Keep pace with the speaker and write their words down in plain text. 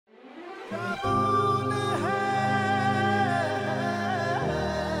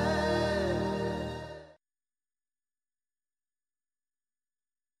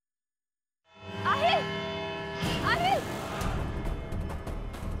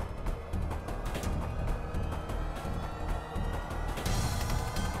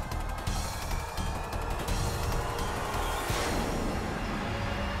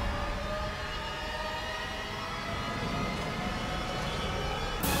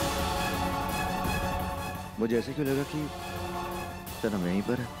मुझे ऐसे क्यों लगा कि सनम यहीं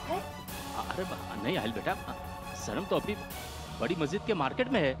पर है? अरे नहीं आहिल बेटा, सनम तो अभी बड़ी मस्जिद के मार्केट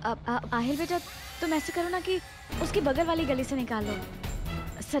में है। आहिल बेटा तुम ऐसे करो ना कि उसकी बगल वाली गली से निकाल लो।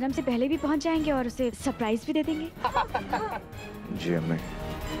 सनम से पहले भी पहुंच जाएंगे और उसे सरप्राइज भी दे देंगे। जी अम्मी।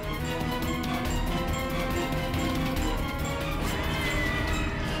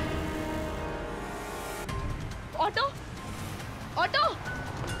 ऑटो ऑटो,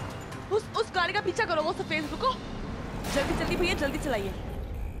 उस गाड़ी का पीछा करो, वो सफेद। रुको, जल्दी जल्दी भैया, जल्दी चलाइए।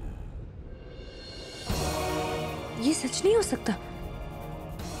 ये सच नहीं हो सकता।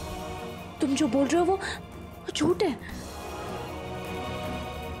 तुम जो बोल रहे हो वो झूठ है।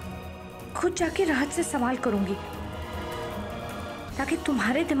 खुद जाके राहत से सवाल करूंगी ताकि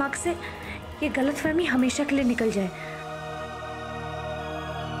तुम्हारे दिमाग से ये गलतफहमी हमेशा के लिए निकल जाए।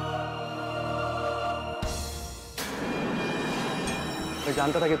 मैं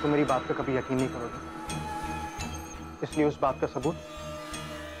जानता था कि तुम मेरी बात पे कभी यकीन नहीं करोगे, इसलिए उस बात का सबूत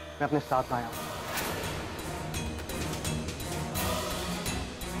मैं अपने साथ लाया हूं।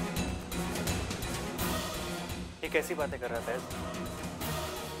 ये कैसी बातें कर रहा था फैज?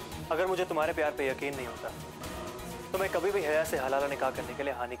 अगर मुझे तुम्हारे प्यार पे यकीन नहीं होता तो मैं कभी भी हया से हलाला निकाह करने के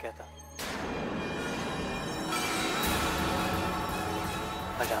लिए हाँ नहीं कहता।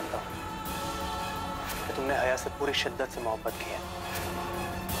 मैं जानता हूं कि तुमने हया से पूरी शिद्दत से मोहब्बत की है,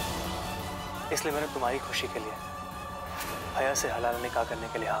 इसलिए मैंने तुम्हारी खुशी के लिए हया से हलाला निकाह करने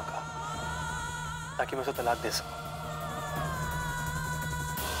के लिए हाँ कहा, ताकि मैं उसे तलाक दे सकूं।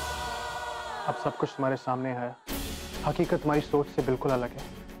 अब सब कुछ तुम्हारे सामने है। हकीकत तुम्हारी सोच से बिल्कुल अलग है।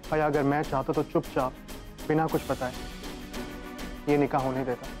 हया अगर मैं चाहता तो चुपचाप बिना कुछ बताए ये निकाह होने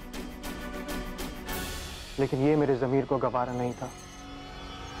देता, लेकिन ये मेरे ज़मीर को गवारा नहीं था।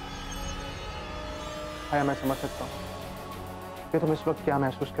 हया, मैं समझ सकता हूँ कि तुम इस वक्त क्या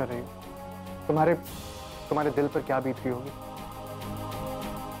महसूस कर रही हो, तुम्हारे दिल पर क्या बीत रही होगी,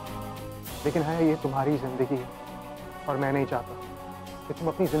 लेकिन हया ये तुम्हारी जिंदगी है और मैं नहीं चाहता कि तुम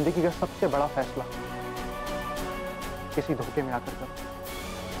अपनी जिंदगी का सबसे बड़ा फैसला किसी धोखे में आकर करो।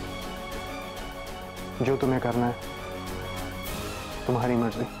 जो तुम्हें करना है तुम्हारी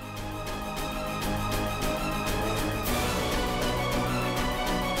मर्जी।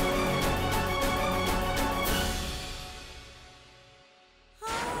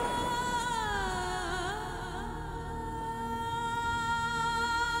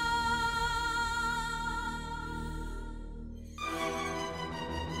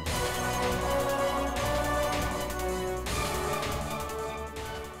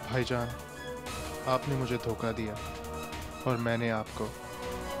 भाईजान, आपने मुझे धोखा दिया और मैंने आपको।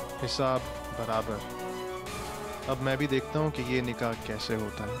 हिसाब बराबर। अब मैं भी देखता हूँ कि ये निकाह कैसे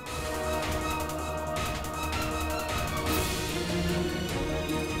होता है।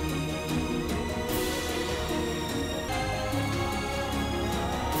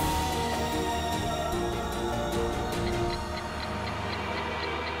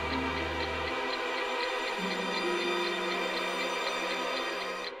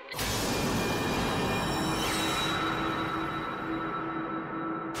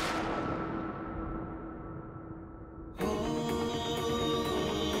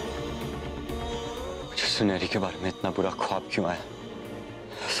 सुनहरी के बारे में इतना बुरा ख्वाब क्यों आया?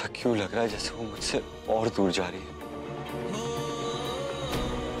 ऐसा क्यों लग रहा है जैसे वो मुझसे और दूर जा रही है?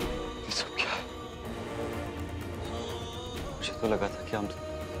 ये सब क्या है? मुझे तो लगा था कि हम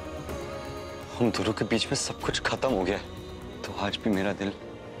दोनों के बीच में सब कुछ खत्म हो गया है, तो आज भी मेरा दिल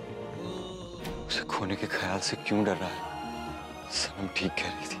उसे खोने के ख्याल से क्यों डर रहा है? सनम ठीक कह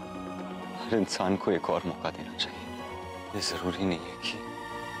रही थी, हर इंसान को एक और मौका देना चाहिए। ये जरूरी नहीं है कि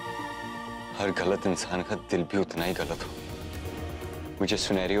हर गलत इंसान का दिल भी उतना ही गलत हो। मुझे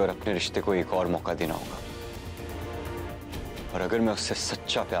सुनहरी और अपने रिश्ते को एक और मौका देना होगा, और अगर मैं उससे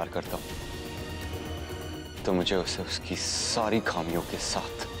सच्चा प्यार करता हूं तो मुझे उसे उसकी सारी खामियों के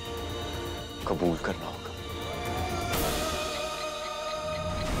साथ कबूल करना होगा।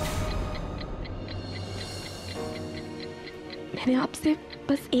 मैंने आपसे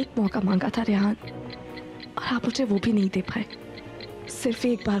बस एक मौका मांगा था रेहान, और आप मुझे वो भी नहीं दे पाए। सिर्फ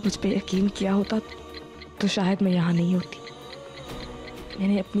एक बार मुझ पे यकीन किया होता तो शायद मैं यहाँ नहीं होती।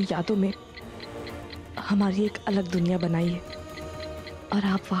 मैंने अपनी यादों में हमारी एक अलग दुनिया बनाई है और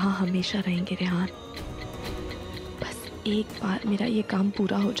आप वहाँ हमेशा रहेंगे रेहान। बस एक बार मेरा ये काम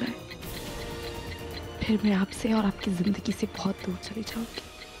पूरा हो जाए, फिर मैं आपसे और आपकी जिंदगी से बहुत दूर चली जाऊंगी।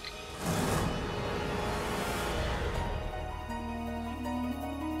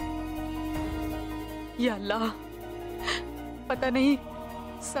 या अल्लाह, पता नहीं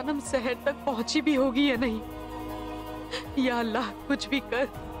सनम शहर तक पहुंची भी होगी या नहीं। या अल्लाह, कुछ भी कर,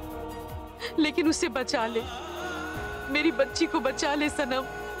 लेकिन उसे बचा ले। मेरी बच्ची को बचा ले सनम,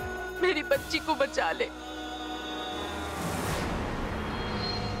 मेरी बच्ची को बचा ले।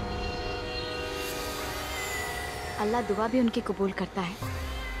 अल्लाह दुआ भी उनकी कबूल करता है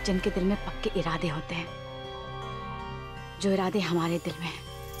जिनके दिल में पक्के इरादे होते हैं। जो इरादे हमारे दिल में हैं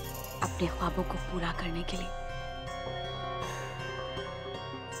अपने ख्वाबों को पूरा करने के लिए।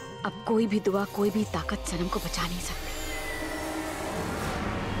 अब कोई भी दुआ, कोई भी ताकत सनम को बचा नहीं सकती।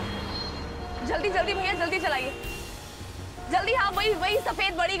 जल्दी जल्दी भैया, जल्दी चलाइए, जल्दी। हाँ, वही वही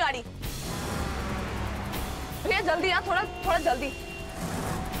सफेद बड़ी गाड़ी। भैया जल्दी, हाँ थोड़ा थोड़ा जल्दी।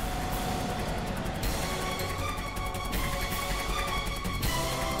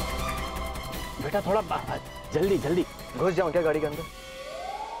 बेटा थोड़ा जल्दी जल्दी। घुस जाऊं क्या गाड़ी के अंदर?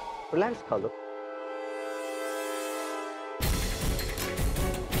 रिलैक्स खा लो।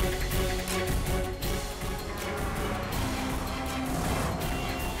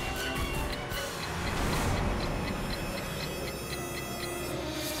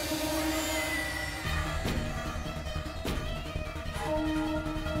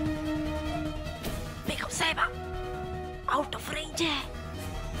 बेगम साहिबा आउट ऑफ रेंज है।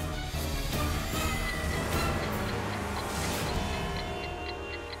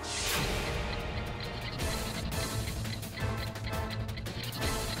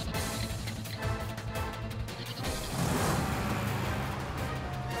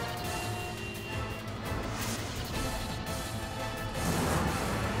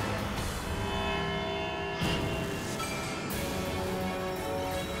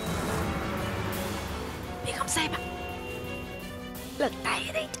 साहिबा लगता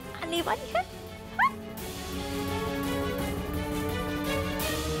है रेट आने वाली है।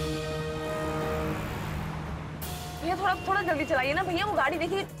 भैया थोड़ा थोड़ा जल्दी चलाइए ना भैया, वो गाड़ी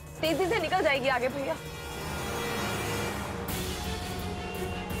देखिए तेजी से निकल जाएगी आगे भैया।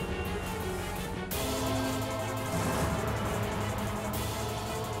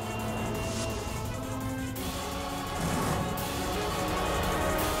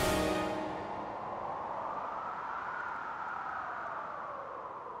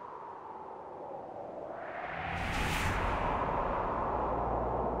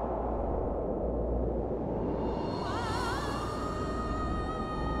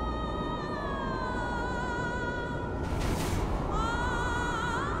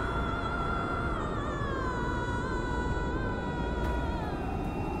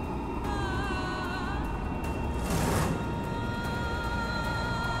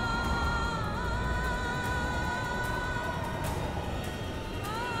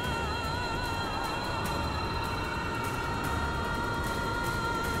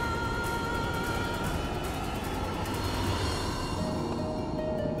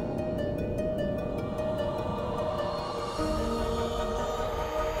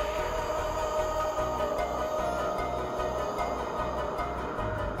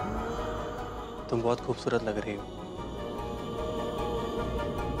 तुम बहुत खूबसूरत लग रही हो।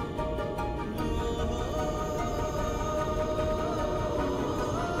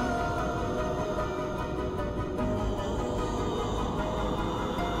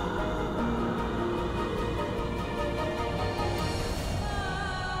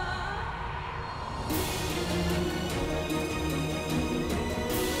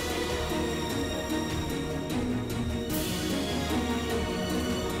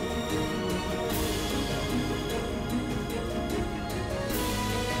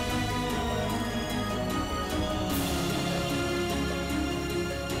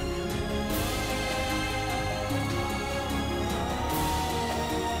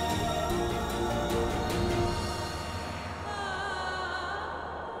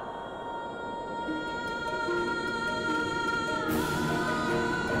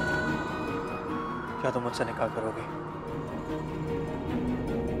 क्या तुम मुझसे निकाह करोगी?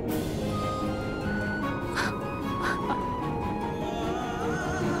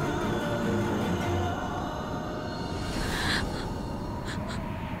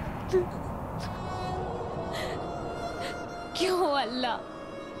 क्यों अल्लाह,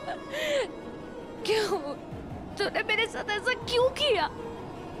 क्यों तूने मेरे साथ ऐसा क्यों किया?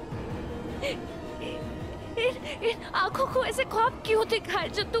 इन आंखों को ऐसे ख्वाब क्यों दिखाए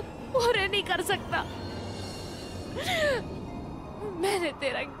जो तू पूरे नहीं कर सकता? मैंने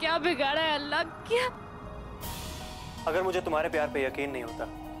तेरा क्या बिगाड़ा है अल्लाह, क्या? अगर मुझे तुम्हारे प्यार पे यकीन नहीं होता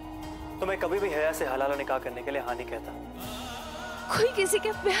तो मैं कभी भी हया से हलाला निकाह करने के लिए हाँ नहीं कहता। कोई किसी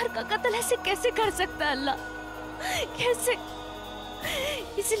के प्यार का कत्ल ऐसे कैसे कर सकता है अल्लाह? कैसे?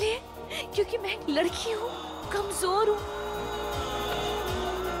 इसलिए क्योंकि मैं एक लड़की हूँ, कमजोर हूँ,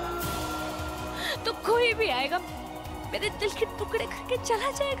 तो कोई भी आएगा मेरे दिल के टुकड़े करके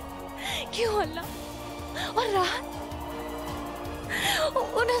चला जाएगा। क्यों अल्लाह? और राहत,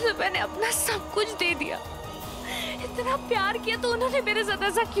 उन्हें तो मैंने अपना सब कुछ दे दिया, इतना प्यार किया, तो उन्होंने मेरे साथ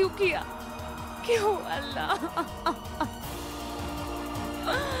ऐसा क्यों किया? क्यों अल्लाह?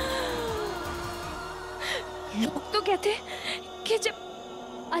 लोग तो कहते हैं कि जब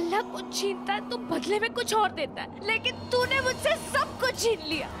अल्लाह कुछ छीनता है तो बदले में कुछ और देता है, लेकिन तूने मुझसे सब कुछ छीन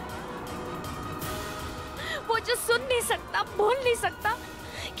लिया। वो जो सुन नहीं सकता, बोल नहीं सकता,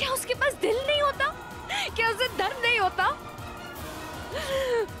 क्या उसके पास दिल नहीं होता? क्या उसे दर्द नहीं होता?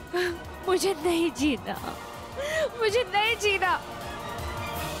 मुझे नहीं जीना, मुझे नहीं जीना।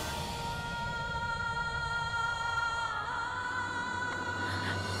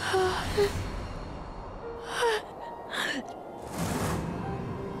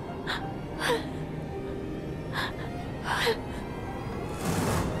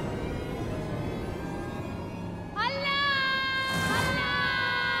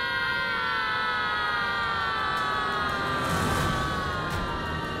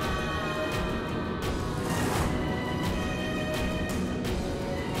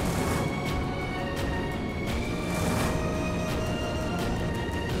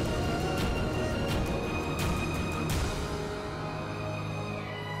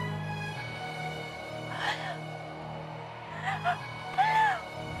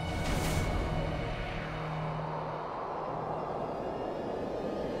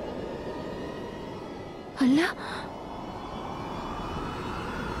 अल्लाह,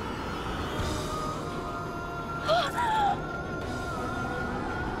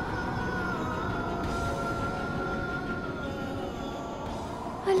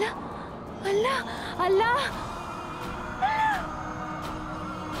 अल्लाह, अल्लाह, अल्लाह,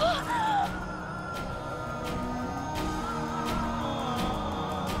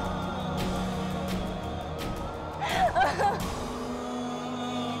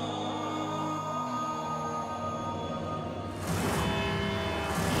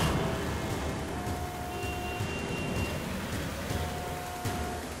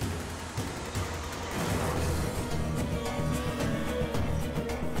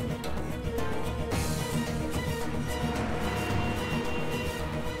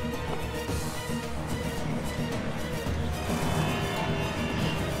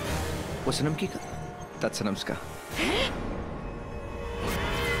 वो सनम की का तत्सनम्स का।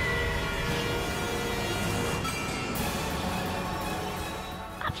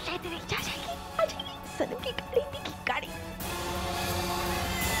 अब शायद नहीं जा जाएगी, आ जाएगी सनम की गाड़ी, की गाड़ी।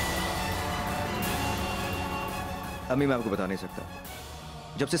 अम्मी, मैं आपको बता नहीं सकता,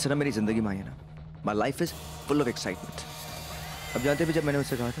 जब से सनम मेरी जिंदगी में आई है ना, my life is full of excitement. अब जानते भी, जब मैंने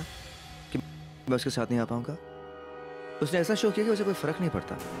उससे कहा था कि मैं उसके साथ नहीं आ पाऊंगा, उसने ऐसा शो किया कि उसे कोई फर्क नहीं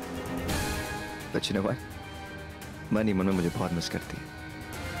पड़ता। But you know what? मन ही मन में मुझे बहुत मिस करती है।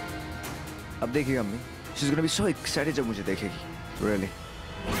 अब देखिएगा अम्मी, she's gonna be so excited जब मुझे देखेगी, really.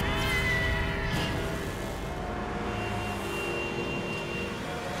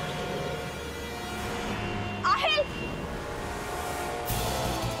 आहिल,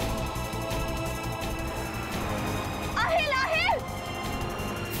 आहिल, आहिल,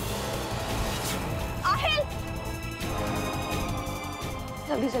 आहिल,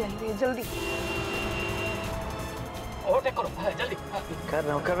 जल्दी चलेंगे, जल्दी। ओवरटेक करो, जल्दी। कर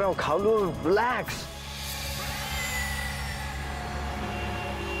रहा हूँ, खाओ लो, रिलैक्स।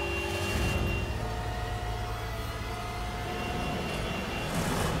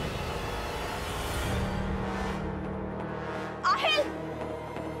 आहिल,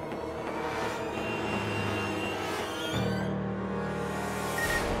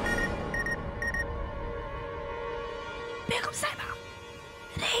 बेगम साहिबा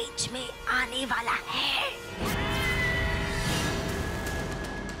रेंज में आने वाला है।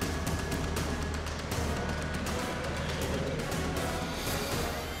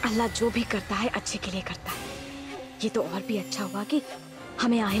 अल्लाह जो भी करता है अच्छे के लिए करता है। ये तो और भी अच्छा हुआ कि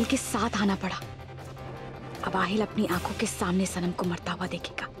हमें आहिल के साथ आना पड़ा। अब आहिल अपनी आंखों के सामने सनम को मरता हुआ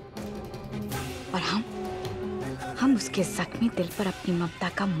देखेगा और हम उसके जख्मी दिल पर अपनी ममता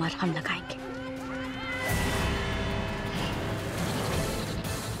का मरहम लगाएंगे।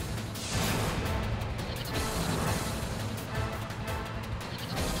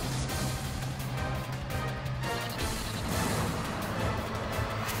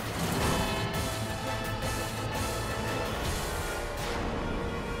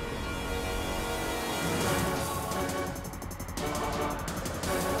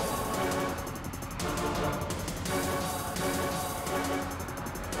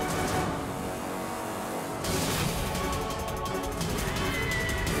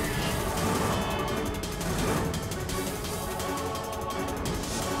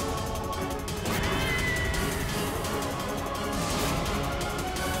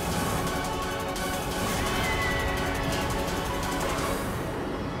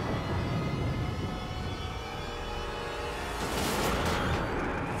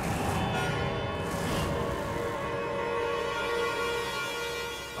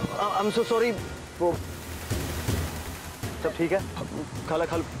 I'm so sorry. वो सब ठीक है? खाला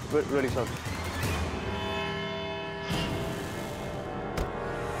खाल really sorry.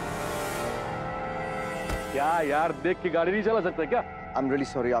 क्या यार, देख के गाड़ी नहीं चला सकता क्या? I'm really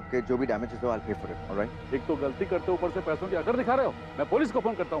sorry. आपके जो भी डैमेज है I'll pay for it. All right? एक तो गलती करते हो, ऊपर से पैसों की अकड़ दिखा रहे हो। मैं पुलिस को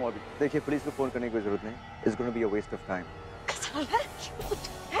फोन करता हूँ अभी। देखिए, पुलिस को फोन करने की कोई जरूरत नहीं। It's going to be a waste of time.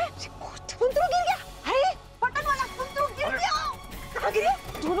 कुंतरू गिर गया। अरे बटन वाला कुंतरू गिर गया। कहाँ गिर गया?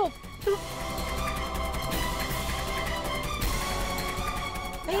 दोनों।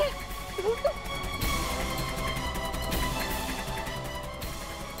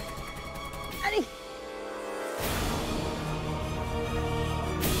 अरे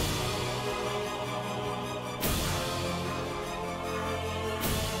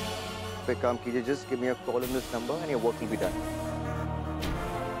पे काम कीजिए, just give me a call on this number and your work will be done.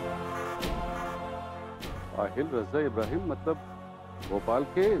 Aahil रजा इब्राहिम मतलब भोपाल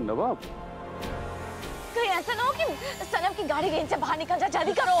के नवाब? कहीं ऐसा ना हो कि सनम की गाड़ी रेंज से बाहर निकल जाए।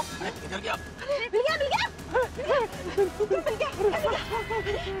 जल्दी करो। मिल गया।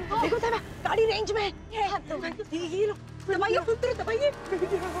 देखो साहब, गाड़ी रेंज में है। दबाइए।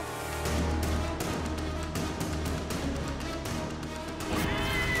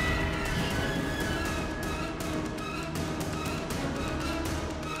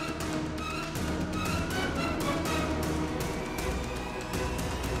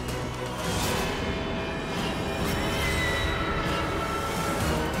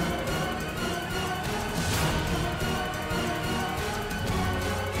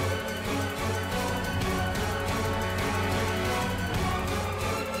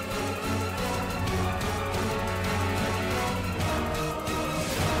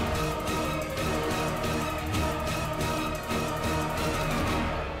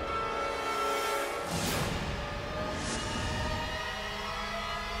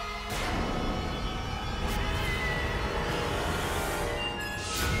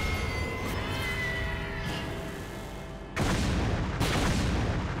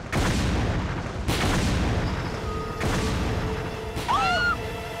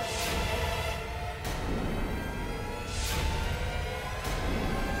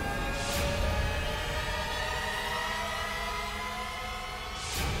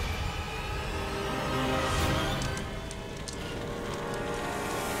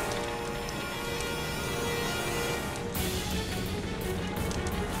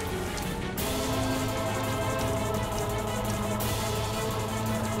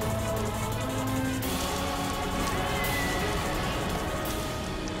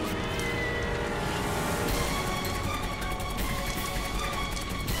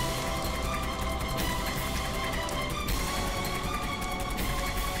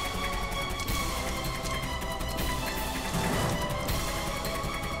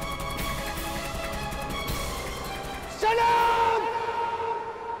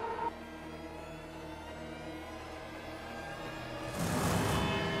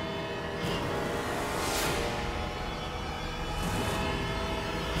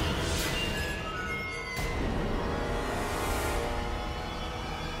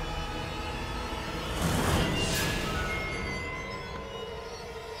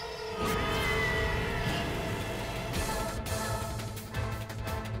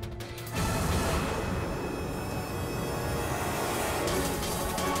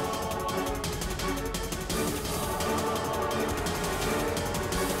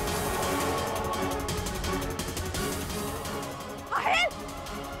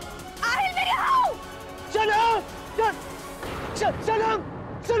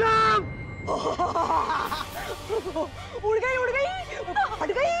 उड़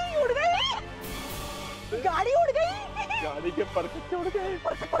गई गाड़ी उड़ गई, गाड़ी के परकच्चे उड़ गए,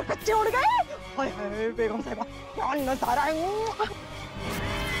 परकच्चे उड़ गए। हाय हाय बेगम साहिबा क्या नजारा है।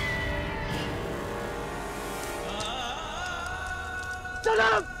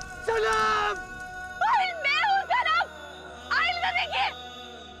 सलाम सलाम आइल मैं हूँ सलाम, आइल में देखिए।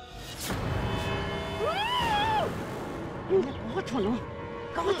 बहुत छोड़ो,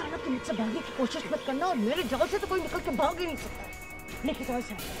 कहाँ जाना तुम मुझसे भागने की कोशिश मत करना और मेरे जाल से तो कोई निकल के भाग ही नहीं सकता। लेकिन तो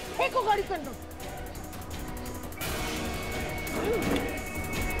ऐसा एक को गाड़ी कर दो।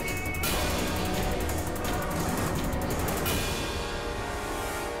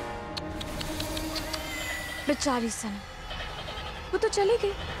 बेचारी सनम, वो तो चली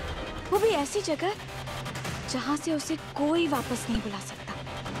गई, वो भी ऐसी जगह जहां से उसे कोई वापस नहीं बुला सकता।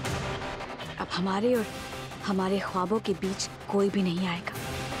 अब हमारे और हमारे ख्वाबों के बीच कोई भी नहीं आएगा।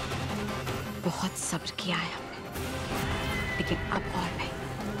 बहुत सब्र किया है हमने, लेकिन अब और नहीं।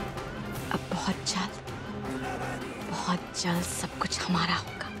 अब बहुत जल्द सब कुछ हमारा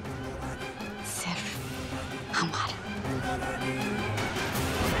होगा।